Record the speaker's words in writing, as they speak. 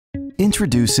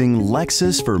Introducing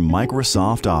Lexis for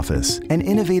Microsoft Office, an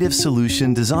innovative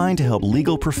solution designed to help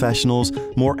legal professionals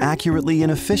more accurately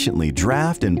and efficiently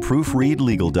draft and proofread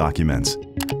legal documents.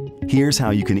 Here's how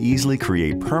you can easily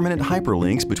create permanent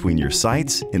hyperlinks between your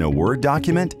cites in a Word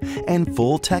document and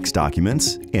full text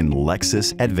documents in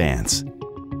Lexis Advance.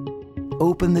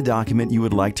 Open the document you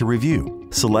would like to review.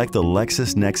 Select the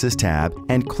LexisNexis tab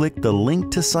and click the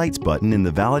Link to Cites button in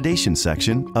the Validation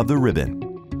section of the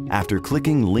ribbon. After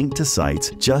clicking Link to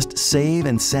Cites, just save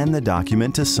and send the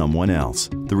document to someone else.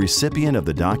 The recipient of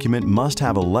the document must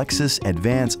have a Lexis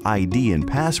Advance ID and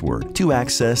password to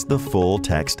access the full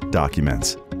text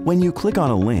documents. When you click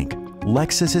on a link,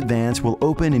 Lexis Advance will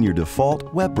open in your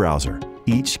default web browser.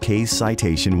 Each case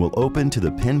citation will open to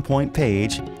the pinpoint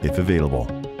page if available.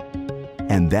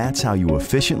 And that's how you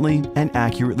efficiently and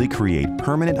accurately create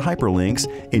permanent hyperlinks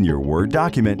in your Word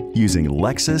document using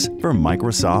Lexis for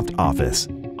Microsoft Office.